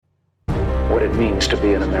what it means to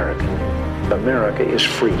be an American. America is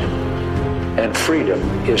freedom, and freedom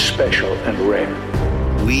is special and rare.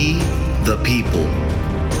 We, the people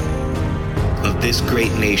of this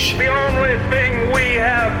great nation. The only thing we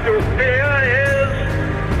have to fear is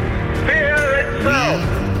fear itself.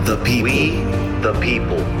 We, the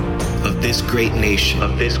people of this great nation.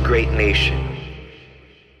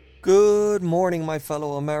 Good morning, my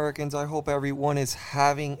fellow Americans. I hope everyone is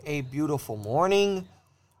having a beautiful morning.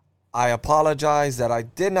 I apologize that I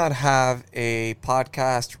did not have a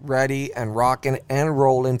podcast ready and rocking and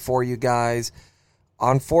rolling for you guys.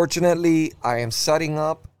 Unfortunately, I am setting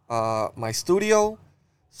up my studio,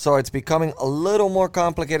 so it's becoming a little more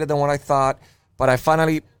complicated than what I thought, but I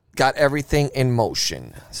finally got everything in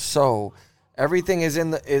motion. So everything is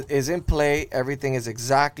in play. Everything is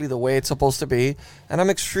exactly the way it's supposed to be, and I'm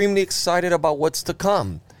extremely excited about what's to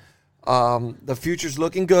come. The future's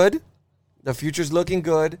looking good.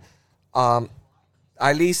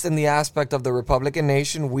 At least in the aspect of the Republican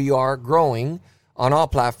nation, we are growing on all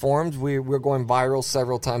platforms. We're going viral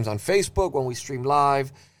several times on Facebook when we stream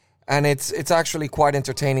live, and it's actually quite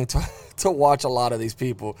entertaining to watch a lot of these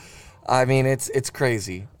people. I mean, it's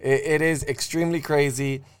crazy. It is extremely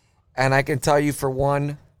crazy, and I can tell you for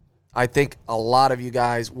one, I think a lot of you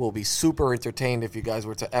guys will be super entertained if you guys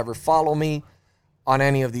were to ever follow me on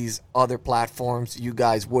any of these other platforms. You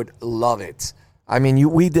guys would love it. I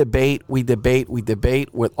mean, we debate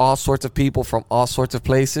with all sorts of people from all sorts of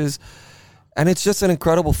places, and it's just an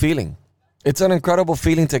incredible feeling. It's an incredible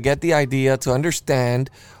feeling to get the idea, to understand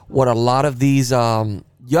what a lot of these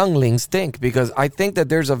younglings think, because I think that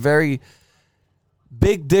there's a very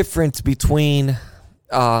big difference between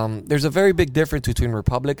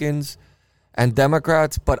Republicans and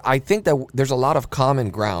Democrats, but I think that there's a lot of common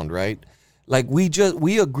ground, right? Like we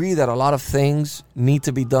agree that a lot of things need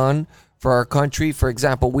to be done for our country. For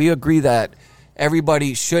example, we agree that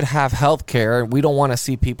everybody should have health care, and we don't want to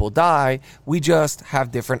see people die. We just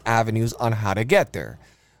have different avenues on how to get there,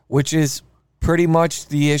 which is pretty much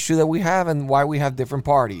the issue that we have and why we have different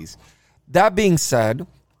parties. That being said,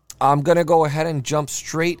 I'm going to go ahead and jump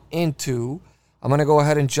straight into the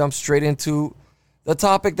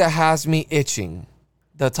topic that has me itching,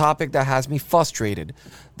 the topic that has me frustrated,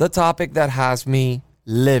 the topic that has me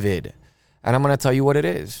livid. And I'm going to tell you what it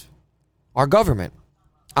is. Our government.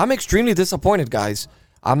 I'm extremely disappointed, guys.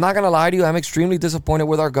 I'm not going to lie to you. I'm extremely disappointed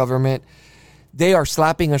with our government. They are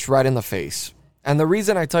slapping us right in the face. And the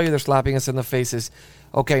reason I tell you they're slapping us in the face is,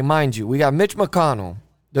 okay, mind you, we got Mitch McConnell,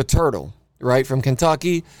 the turtle, right, from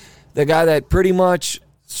Kentucky, the guy that pretty much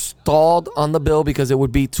stalled on the bill because it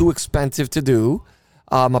would be too expensive to do.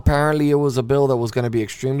 Apparently, it was a bill that was going to be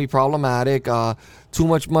extremely problematic. Too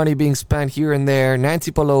much money being spent here and there.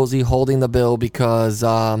 Nancy Pelosi holding the bill because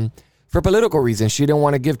for political reasons, she didn't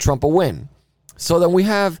want to give Trump a win. So then we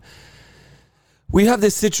have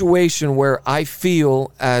this situation where I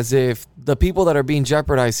feel as if the people that are being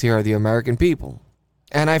jeopardized here are the American people.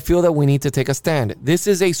 And I feel that we need to take a stand. This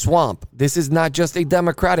is a swamp. This is not just a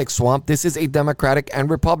Democratic swamp. This is a Democratic and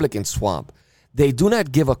Republican swamp. They do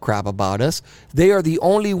not give a crap about us. They are the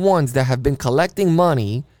only ones that have been collecting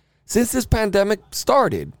money since this pandemic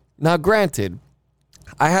started. Now, granted,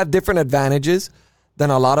 I have different advantages than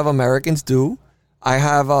a lot of Americans do.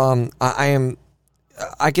 I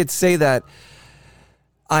could say that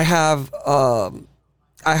I have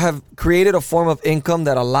created a form of income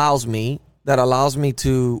that allows me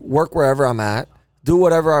to work wherever I'm at, do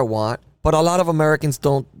whatever I want. But a lot of Americans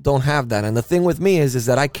don't have that. And the thing with me is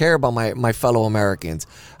that I care about my fellow Americans.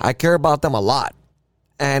 I care about them a lot.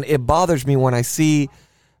 And it bothers me when I see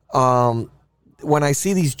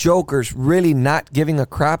these jokers really not giving a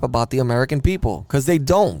crap about the American people, because they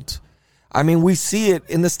don't. I mean, we see it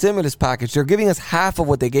in the stimulus package. They're giving us half of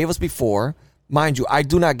what they gave us before. Mind you, I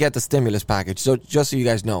do not get the stimulus package, so just so you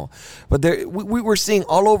guys know. But we're seeing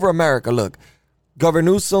all over America, look,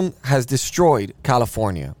 Governor Newsom has destroyed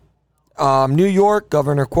California. New York,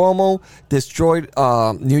 Governor Cuomo destroyed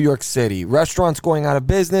New York City. Restaurants going out of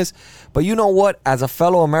business. But you know what? As a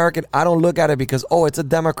fellow American, I don't look at it because, it's a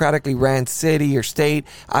democratically ran city or state.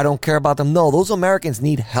 I don't care about them. No, those Americans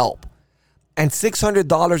need help. And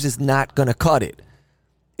 $600 is not going to cut it.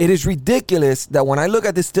 It is ridiculous that when I look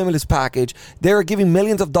at this stimulus package, they're giving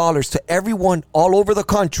millions of dollars to everyone all over the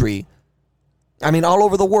country. I mean, all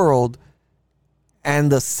over the world.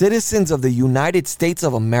 And the citizens of the United States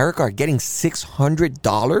of America are getting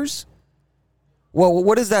 $600? Well,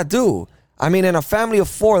 what does that do? I mean, in a family of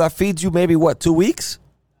four, that feeds you maybe, 2 weeks?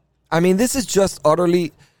 I mean, this is just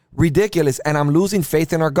utterly ridiculous, and I'm losing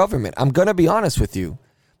faith in our government. I'm going to be honest with you.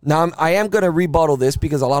 Now, I am going to rebuttal this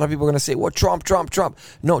because a lot of people are going to say, well, Trump.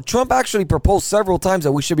 No, Trump actually proposed several times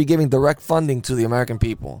that we should be giving direct funding to the American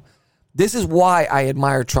people. This is why I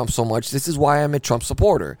admire Trump so much. This is why I'm a Trump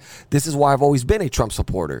supporter. This is why I've always been a Trump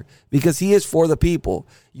supporter, because he is for the people.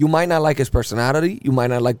 You might not like his personality. You might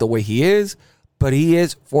not like the way he is, but he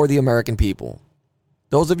is for the American people.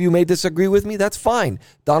 Those of you who may disagree with me, that's fine.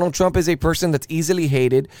 Donald Trump is a person that's easily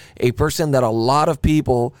hated, a person that a lot of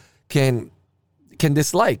people can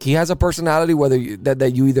dislike. He has a personality whether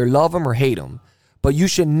that you either love him or hate him. But you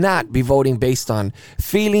should not be voting based on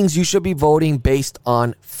feelings. You should be voting based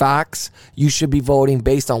on facts. You should be voting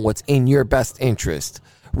based on what's in your best interest.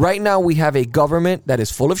 Right now, we have a government that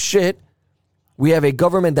is full of shit. We have a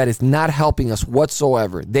government that is not helping us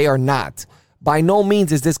whatsoever. They are not. By no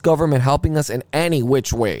means is this government helping us in any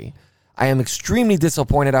which way. I am extremely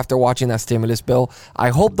disappointed after watching that stimulus bill. I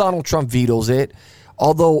hope Donald Trump vetoes it.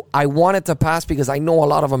 Although I want it to pass because I know a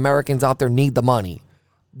lot of Americans out there need the money.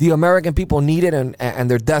 The American people need it and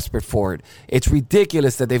they're desperate for it. It's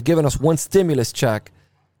ridiculous that they've given us one stimulus check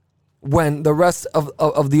when the rest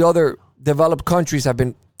of the other developed countries have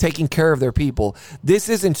been taking care of their people. This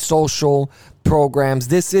isn't social programs.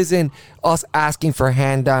 This isn't us asking for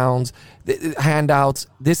handouts.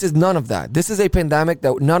 This is none of that. This is a pandemic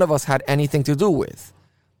that none of us had anything to do with.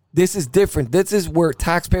 This is different. This is where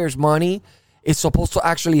taxpayers' money is supposed to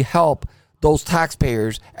actually help those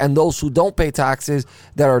taxpayers and those who don't pay taxes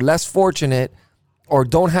that are less fortunate or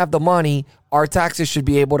don't have the money. Our taxes should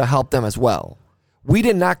be able to help them as well. We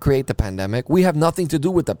did not create the pandemic. We have nothing to do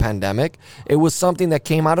with the pandemic. It was something that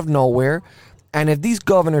came out of nowhere. And if these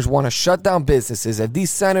governors want to shut down businesses, if these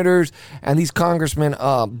senators and these congressmen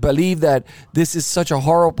believe that this is such a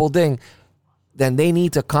horrible thing, then they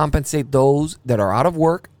need to compensate those that are out of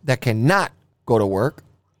work, that cannot go to work.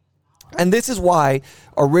 And this is why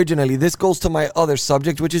originally this goes to my other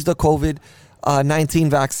subject, which is the COVID-19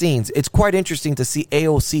 vaccines. It's quite interesting to see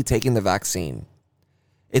AOC taking the vaccine.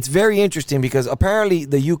 It's very interesting because apparently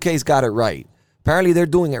the UK's got it right. Apparently they're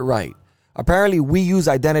doing it right. Apparently we use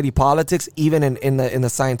identity politics even in the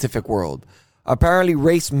scientific world. Apparently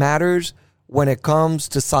race matters when it comes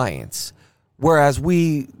to science. Whereas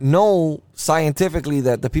we know scientifically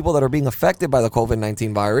that the people that are being affected by the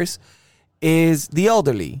COVID-19 virus is the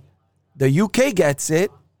elderly. The UK gets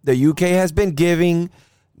it. The UK has been giving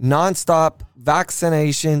nonstop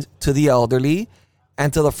vaccinations to the elderly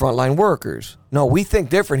and to the frontline workers. No, we think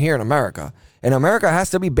different here in America. And America has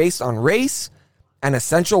to be based on race and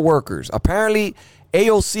essential workers. Apparently,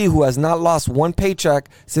 AOC, who has not lost one paycheck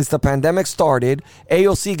since the pandemic started,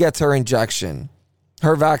 AOC gets her injection,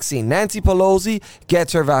 her vaccine. Nancy Pelosi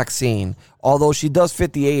gets her vaccine, although she does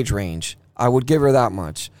fit the age range. I would give her that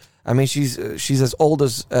much. I mean, she's as old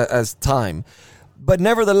as time. But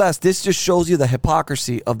nevertheless, this just shows you the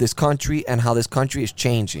hypocrisy of this country and how this country is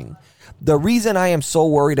changing. The reason I am so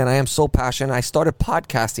worried and I am so passionate, I started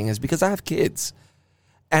podcasting, is because I have kids.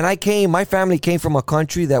 And my family came from a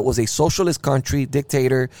country that was a socialist country,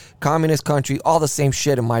 dictator, communist country, all the same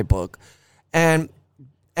shit in my book. And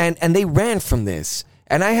they ran from this.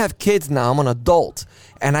 And I have kids now. I'm an adult.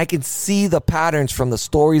 And I can see the patterns from the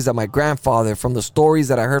stories of my grandfather, from the stories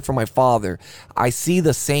that I heard from my father. I see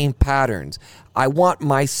the same patterns. I want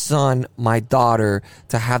my son, my daughter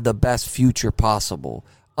to have the best future possible.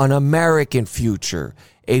 An American future.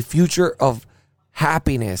 A future of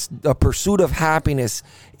happiness. The pursuit of happiness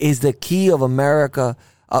is the key of America,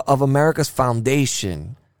 of America's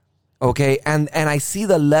foundation. Okay, and I see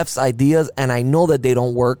the left's ideas and I know that they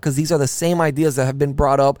don't work because these are the same ideas that have been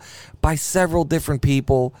brought up by several different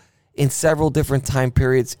people in several different time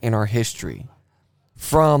periods in our history.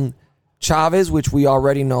 From Chavez, which we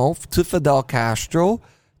already know, to Fidel Castro,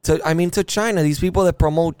 to China. These people that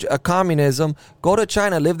promote communism, go to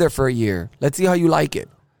China, live there for a year. Let's see how you like it.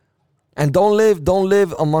 And don't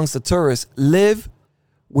live amongst the tourists. Live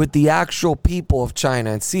with the actual people of China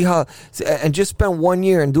and see how, and just spend 1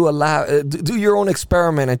 year and do your own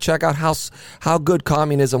experiment and check out how good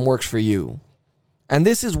communism works for you. And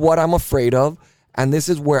this is what I'm afraid of. And this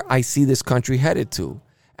is where I see this country headed to.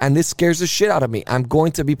 And this scares the shit out of me. I'm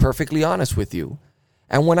going to be perfectly honest with you.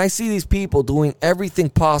 And when I see these people doing everything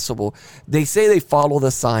possible, they say they follow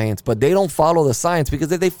the science, but they don't follow the science,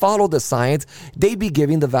 because if they follow the science, they'd be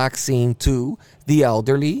giving the vaccine to the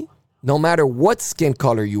elderly, no matter what skin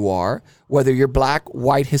color you are, whether you're black,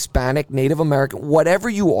 white, Hispanic, Native American, whatever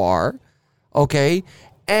you are, okay?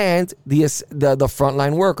 And the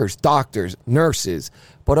frontline workers, doctors, nurses.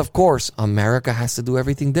 But of course, America has to do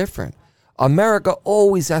everything different. America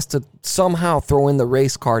always has to somehow throw in the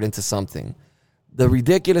race card into something. The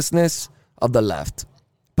ridiculousness of the left.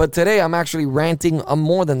 But today I'm actually ranting on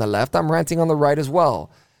more than the left. I'm ranting on the right as well.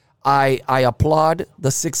 I applaud the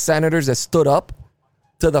 6 senators that stood up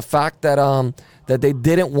to the fact that that they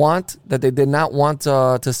did not want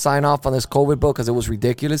to sign off on this COVID bill because it was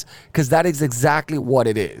ridiculous. Because that is exactly what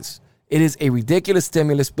it is. It is a ridiculous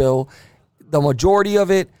stimulus bill. The majority of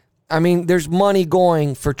it, I mean, there's money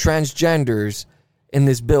going for transgenders in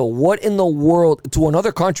this bill. What in the world, to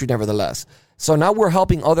another country, nevertheless. So now we're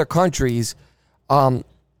helping other countries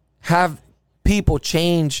have people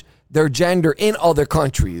change their gender in other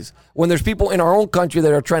countries when there's people in our own country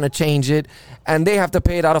that are trying to change it and they have to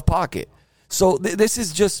pay it out of pocket. So this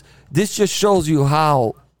just shows you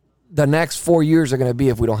how the next 4 years are going to be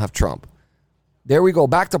if we don't have Trump. There we go.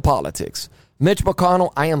 Back to politics. Mitch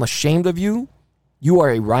McConnell, I am ashamed of you. You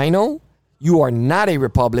are a rhino. You are not a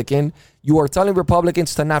Republican. You are telling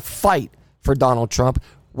Republicans to not fight for Donald Trump.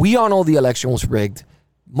 We all know the election was rigged.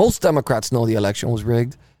 Most Democrats know the election was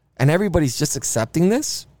rigged. And everybody's just accepting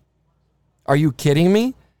this? Are you kidding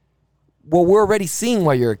me? Well, we're already seeing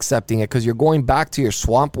why you're accepting it, because you're going back to your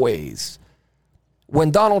swamp ways.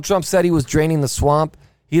 When Donald Trump said he was draining the swamp,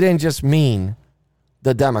 he didn't just mean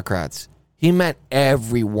the Democrats. He meant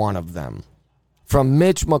every one of them. From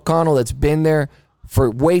Mitch McConnell, that's been there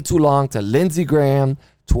for way too long, to Lindsey Graham,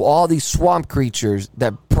 to all these swamp creatures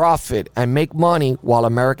that profit and make money while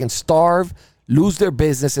Americans starve, lose their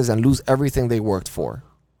businesses, and lose everything they worked for.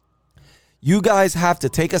 You guys have to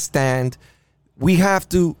take a stand. We have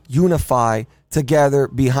to unify together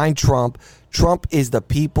behind Trump. Trump is the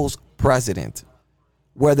people's president.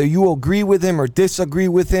 Whether you agree with him or disagree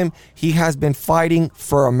with him, he has been fighting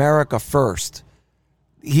for America first.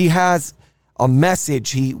 He has a message.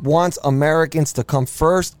 He wants Americans to come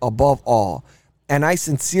first above all. And I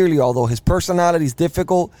sincerely, although his personality is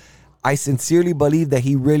difficult, I sincerely believe that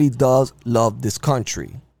he really does love this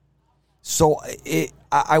country. So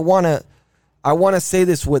I want to say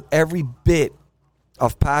this with every bit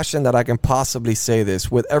of passion that I can possibly say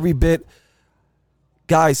this. With every bit,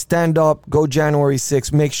 guys, stand up, go January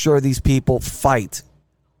 6th. Make sure these people fight.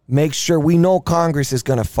 Make sure, we know Congress is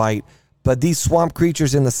going to fight, but these swamp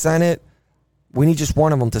creatures in the Senate, we need just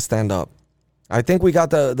one of them to stand up. I think we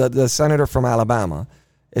got the senator from Alabama.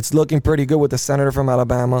 It's looking pretty good with the senator from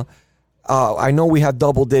Alabama. I know we have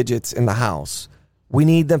double digits in the House. We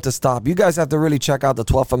need them to stop. You guys have to really check out the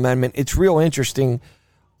 12th Amendment. It's real interesting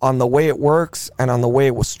on the way it works and on the way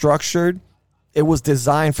it was structured. It was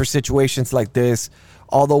designed for situations like this.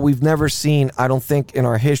 Although we've never seen, I don't think in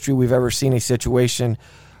our history we've ever seen a situation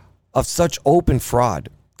of such open fraud.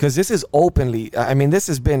 Because this is openly, I mean, this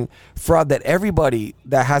has been fraud that everybody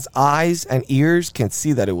that has eyes and ears can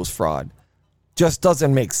see that it was fraud. Just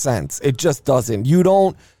doesn't make sense. It just doesn't. You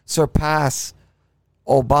don't surpass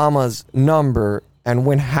Obama's number and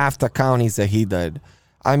win half the counties that he did.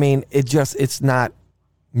 I mean, it's not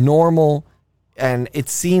normal. And it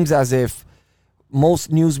seems as if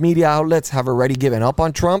most news media outlets have already given up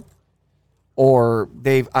on Trump, or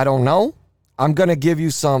I don't know. I'm going to give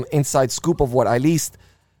you some inside scoop of what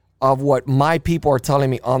my people are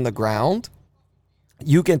telling me on the ground.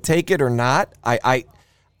 You can take it or not. I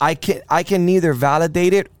can neither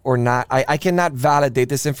validate it or not. I cannot validate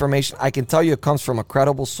this information. I can tell you it comes from a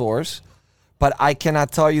credible source, but I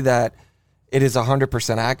cannot tell you that it is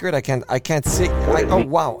 100% accurate. I can't sit. Oh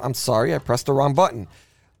wow, I'm sorry. I pressed the wrong button.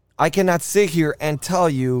 I cannot sit here and tell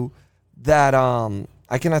you that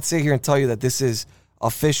this is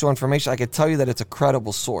official information. I can tell you that it's a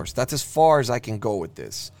credible source. That's as far as I can go with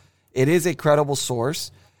this. It is a credible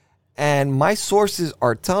source, and my sources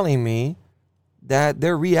are telling me that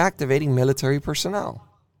they're reactivating military personnel.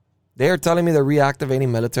 They are telling me they're reactivating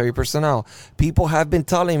military personnel. People have been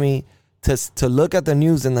telling me to look at the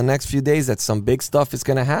news in the next few days that some big stuff is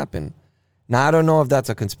going to happen. Now, I don't know if that's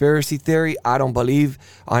a conspiracy theory. I don't believe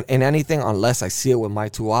in anything unless I see it with my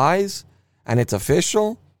two eyes and it's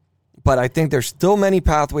official. But I think there's still many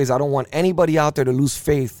pathways. I don't want anybody out there to lose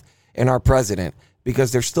faith in our president,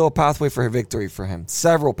 because there's still a pathway for victory for him.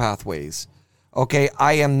 Several pathways. Okay,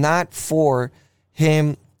 I am not for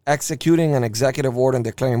him executing an executive order and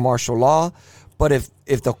declaring martial law. But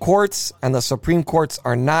if the courts and the Supreme Courts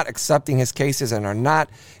are not accepting his cases and are not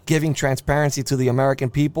giving transparency to the American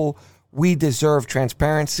people, we deserve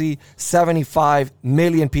transparency. 75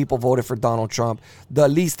 million people voted for Donald Trump. The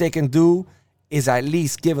least they can do is at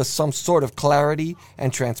least give us some sort of clarity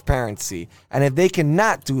and transparency. And if they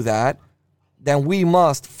cannot do that, then we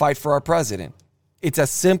must fight for our president. It's as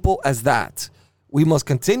simple as that. We must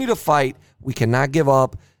continue to fight. We cannot give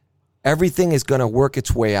up. Everything is going to work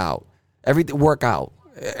its way out. Everything's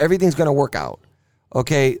going to work out.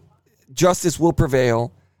 Okay? Justice will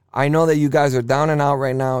prevail. I know that you guys are down and out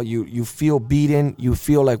right now. You feel beaten. You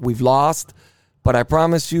feel like we've lost. But I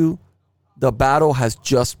promise you, the battle has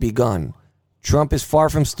just begun. Trump is far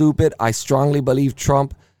from stupid. I strongly believe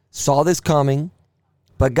Trump saw this coming.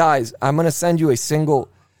 But guys, I'm going to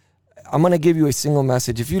give you a single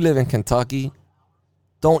message. If you live in Kentucky,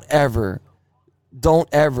 don't ever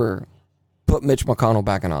put Mitch McConnell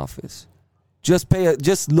back in office.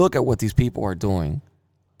 Just look at what these people are doing.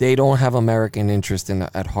 They don't have American interest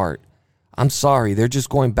at heart. I'm sorry. They're just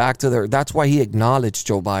going back to that's why he acknowledged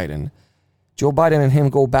Joe Biden. Joe Biden and him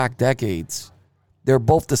go back decades. They're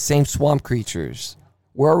both the same swamp creatures.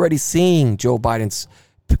 We're already seeing Joe Biden's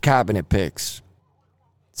cabinet picks.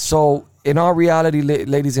 So in all reality,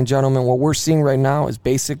 ladies and gentlemen, what we're seeing right now is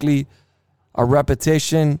basically a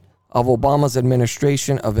repetition of Obama's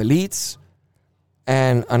administration of elites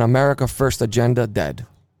and an America First agenda dead.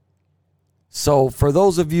 So for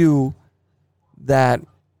those of you that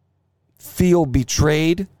feel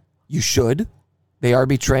betrayed, you should. They are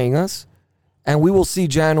betraying us. And we will see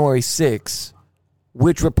January 6th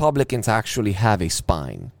which Republicans actually have a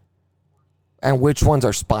spine and which ones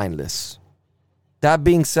are spineless. That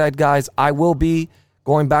being said, guys, I will be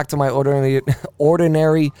going back to my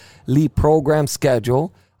ordinarily program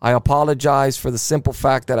schedule. I apologize for the simple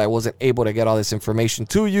fact that I wasn't able to get all this information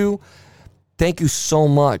to you. Thank you so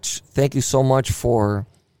much. Thank you so much for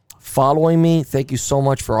following me. Thank you so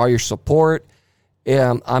much for all your support.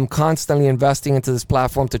 I'm constantly investing into this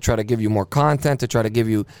platform to try to give you more content, to try to give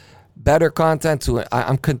you better content.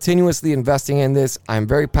 I'm continuously investing in this. I'm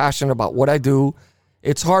very passionate about what I do.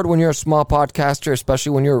 It's hard when you're a small podcaster,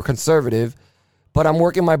 especially when you're a conservative, but I'm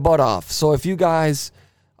working my butt off. So if you guys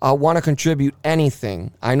want to contribute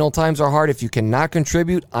anything, I know times are hard. If you cannot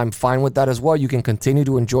contribute, I'm fine with that as well. You can continue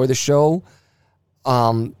to enjoy the show,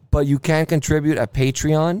 but you can contribute at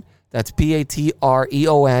Patreon. That's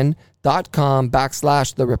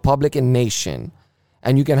patreon.com/The Republican Nation.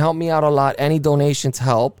 And you can help me out a lot. Any donations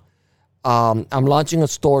help. I'm launching a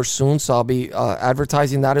store soon, so I'll be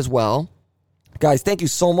advertising that as well. Guys, thank you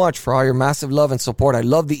so much for all your massive love and support. I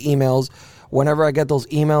love the emails. Whenever I get those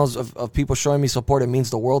emails of people showing me support, it means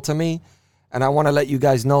the world to me. And I want to let you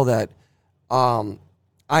guys know that I'm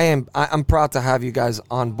proud to have you guys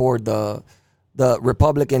on board the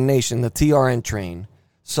Republican Nation, the TRN train.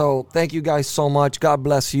 So thank you guys so much. God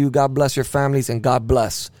bless you. God bless your families. And God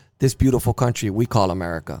bless this beautiful country we call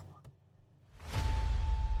America.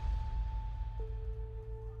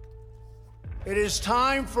 It is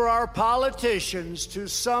time for our politicians to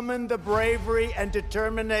summon the bravery and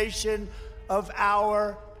determination of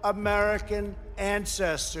our American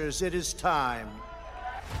ancestors. It is time.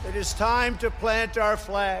 It is time to plant our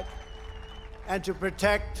flag and to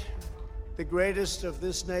protect the greatest of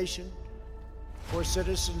this nation for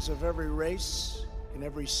citizens of every race, in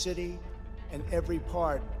every city, and every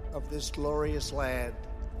part of this glorious land.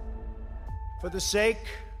 For the sake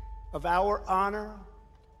of our honor,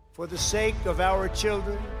 for the sake of our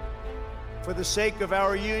children, for the sake of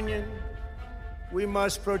our union, we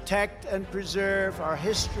must protect and preserve our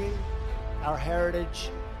history, our heritage,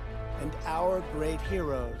 and our great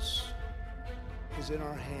heroes is in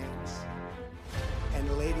our hands.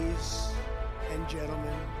 And ladies and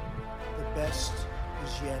gentlemen, the best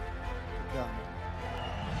is yet to come.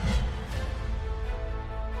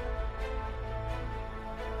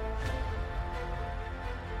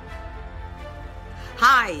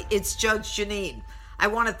 Hi, it's Judge Janine. I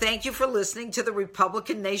want to thank you for listening to the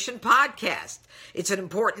Republican Nation podcast. It's an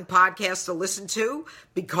important podcast to listen to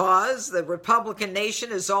because the Republican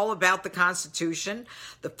Nation is all about the Constitution,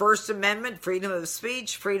 the First Amendment, freedom of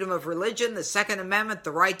speech, freedom of religion, the Second Amendment, the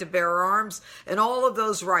right to bear arms, and all of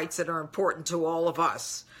those rights that are important to all of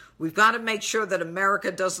us. We've got to make sure that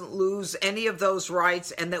America doesn't lose any of those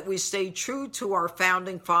rights and that we stay true to our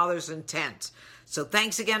founding fathers' intent. So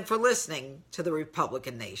thanks again for listening to the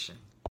Republican Nation.